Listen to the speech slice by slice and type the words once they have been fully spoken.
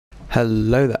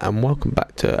Hello there and welcome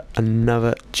back to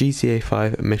another GTA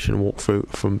 5 mission walkthrough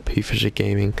from P-Fisher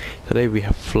Gaming. Today we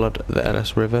have Flood the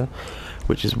LS River,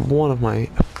 which is one of my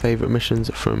favourite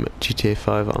missions from GTA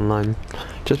 5 Online,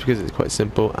 just because it's quite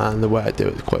simple and the way I do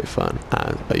it is quite fun,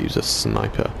 and I use a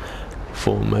sniper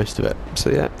for most of it. So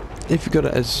yeah, if you've got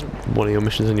it as one of your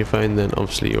missions on your phone, then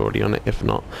obviously you're already on it. If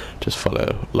not, just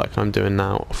follow like I'm doing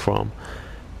now from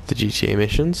the GTA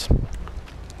missions.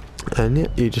 And yeah,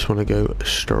 you just want to go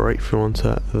straight through onto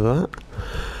that,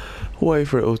 wait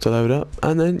for it all to load up,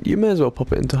 and then you may as well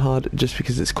pop it into hard just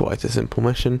because it's quite a simple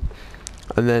mission.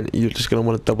 And then you're just going to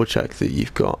want to double check that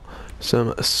you've got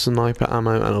some sniper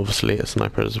ammo and obviously a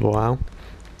sniper as well.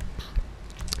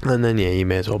 And then yeah, you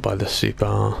may as well buy the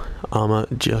super armor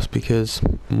just because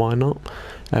why not,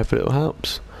 every little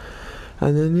helps.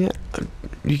 And then yeah,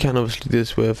 you can obviously do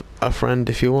this with a friend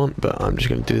if you want, but I'm just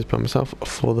going to do this by myself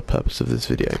for the purpose of this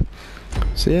video.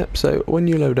 So yeah, so when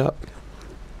you load up,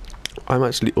 I'm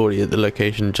actually already at the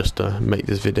location just to make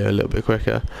this video a little bit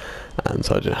quicker, and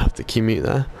so I don't have to commute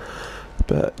there.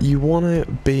 But you want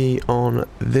to be on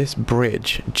this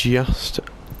bridge just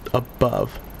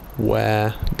above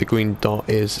where the green dot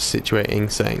is situating,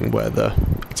 saying where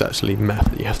it's actually meth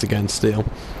that you have to go and steal.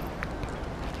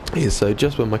 So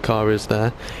just where my car is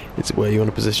there, it's where you want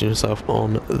to position yourself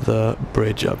on the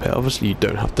bridge up here. Obviously you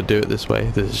don't have to do it this way,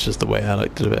 this is just the way I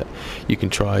like to do it. You can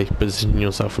try positioning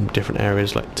yourself from different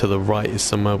areas, like to the right is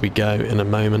somewhere we go in a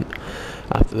moment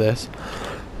after this.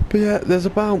 But yeah, there's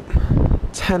about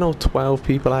 10 or 12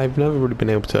 people. I've never really been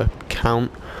able to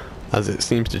count, as it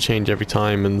seems to change every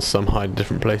time and some hide in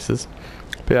different places.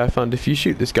 But yeah, I found if you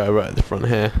shoot this guy right at the front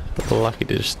here, like he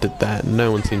just did there,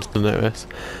 no one seems to notice.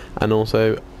 And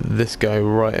also this guy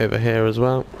right over here as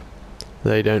well,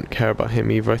 they don't care about him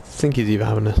either. I think he's either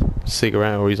having a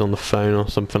cigarette or he's on the phone or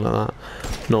something like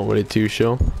that, not really too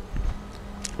sure.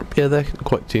 But yeah, they're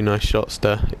quite two nice shots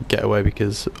to get away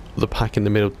because the pack in the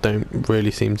middle don't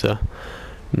really seem to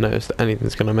notice that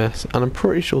anything's going to miss. And I'm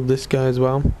pretty sure this guy as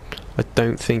well, I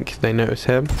don't think they notice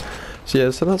him. So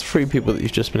yeah, so that's 3 people that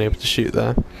you've just been able to shoot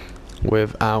there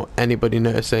without anybody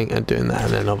noticing and doing that.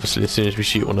 And then obviously as soon as we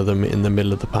shoot one of them in the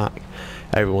middle of the pack,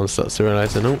 everyone starts to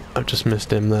realise, oh, I've just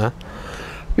missed him there.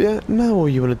 But yeah, now all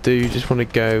you want to do, you just want to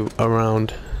go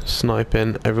around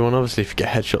sniping everyone. Obviously if you get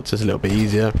headshots it's a little bit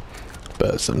easier,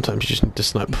 but sometimes you just need to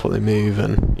snipe before they move,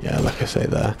 and yeah, like I say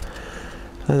there.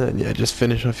 And then yeah, just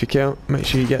finish off your kill, make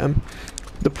sure you get them.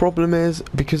 The problem is,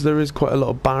 because there is quite a lot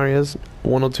of barriers,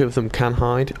 1 or 2 of them can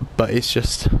hide, but it's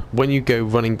just when you go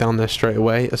running down there straight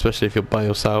away, especially if you're by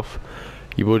yourself,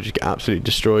 you will just get absolutely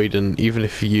destroyed. And even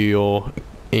if you're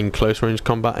in close range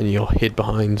combat and you're hid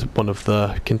behind one of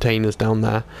the containers down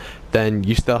there, then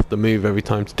you still have to move every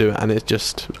time to do it, and it's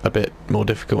just a bit more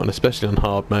difficult. And especially on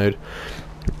hard mode,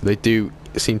 they do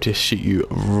seem to shoot you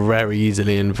very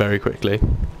easily and very quickly.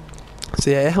 So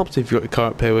yeah, it helps if you've got your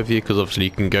car up here with you, because obviously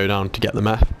you can go down to get the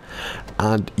meth,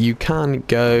 and you can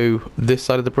go this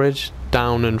side of the bridge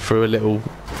down and through a little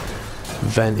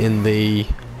vent in the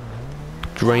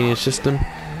drainage system,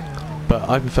 but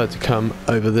I prefer to come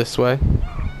over this way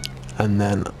and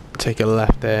then take a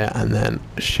left there and then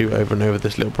shoot over and over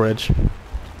this little bridge,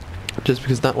 just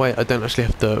because that way I don't actually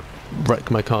have to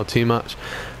wreck my car too much,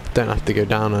 don't have to go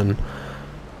down, and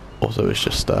also it's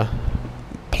just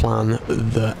plan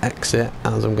the exit,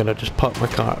 as I'm going to just park my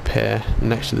car up here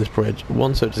next to this bridge,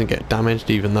 one, so it doesn't get damaged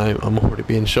even though I'm already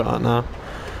being shot at now.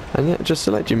 And yeah, just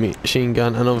select your machine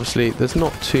gun, and obviously there's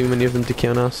not too many of them to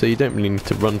kill now, so you don't really need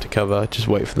to run to cover, just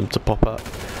wait for them to pop up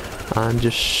and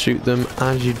just shoot them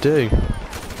as you do.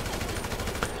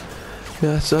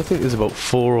 Yeah, so I think there's about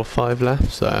 4 or 5 left,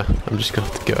 so I'm just going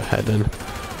to have to go ahead and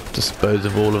dispose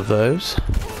of all of those.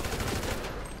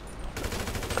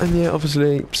 And yeah,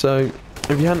 obviously, so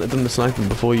if you hadn't done the sniping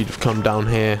before, you'd have come down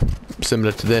here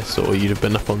similar to this, or you'd have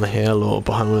been up on the hill or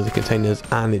behind one of the containers,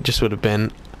 and it just would have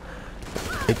been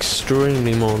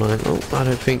extremely more nice. Oh, I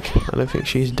don't think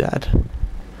she's dead.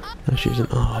 No, she isn't.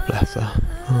 Oh, bless her.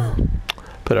 Oh.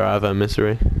 Put her out of her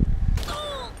misery.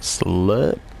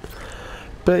 Slut.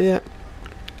 But yeah,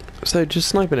 so just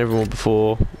sniping everyone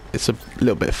before, it's a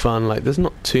little bit fun. Like, there's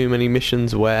not too many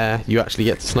missions where you actually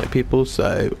get to snipe people,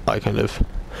 so I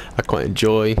quite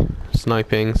enjoy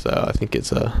sniping, so I think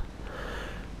it's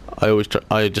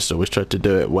I just always try to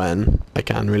do it when I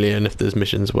can, really, and if there's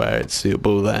missions where it's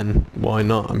suitable, then why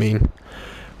not? I mean,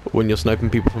 when you're sniping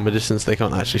people from a distance, they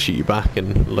can't actually shoot you back,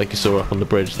 and like you saw up on the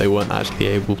bridge, they weren't actually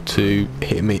able to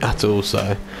hit me at all,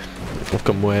 so I've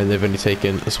come away and they've only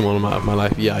taken a small amount of my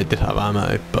life. Yeah, I did have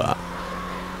ammo, but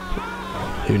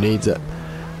who needs it?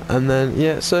 And then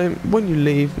yeah, so when you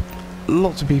leave,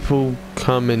 lots of people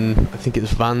come in, I think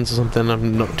it's vans or something,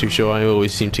 I'm not too sure. I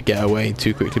always seem to get away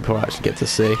too quickly before I actually get to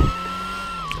see.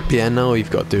 But yeah, now all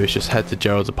you've got to do is just head to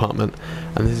Gerald's apartment,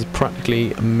 and this is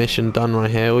practically a mission done right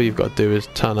here. All you've got to do is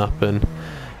turn up and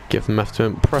give the meth to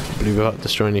him, preferably without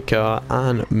destroying your car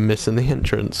and missing the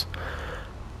entrance.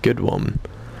 Good one.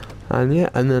 And yeah,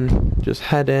 and then just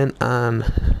head in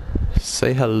and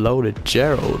say hello to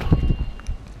Gerald.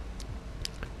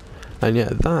 And yeah,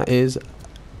 that is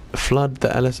Flood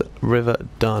the Ellis River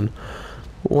done.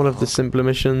 One of the simpler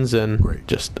missions, and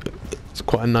just it's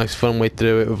quite a nice fun way to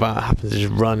do it without having to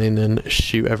just run in and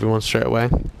shoot everyone straight away.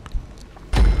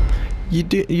 You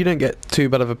don't get too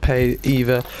bad of a pay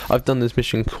either. I've done this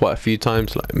mission quite a few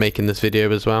times, like making this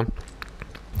video as well.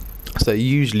 So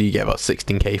usually you get about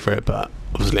 16k for it, but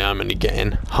obviously I'm only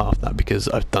getting half that because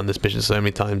I've done this mission so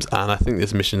many times, and I think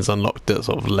this mission's unlocked at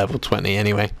sort of level 20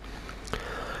 anyway.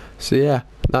 So yeah,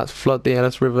 that's Flood the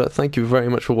Ellis River. Thank you very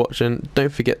much for watching.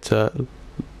 Don't forget to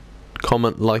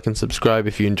comment, like and subscribe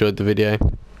if you enjoyed the video.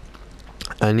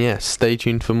 And yeah, stay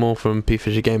tuned for more from P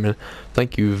Fisher Gaming.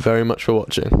 Thank you very much for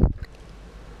watching.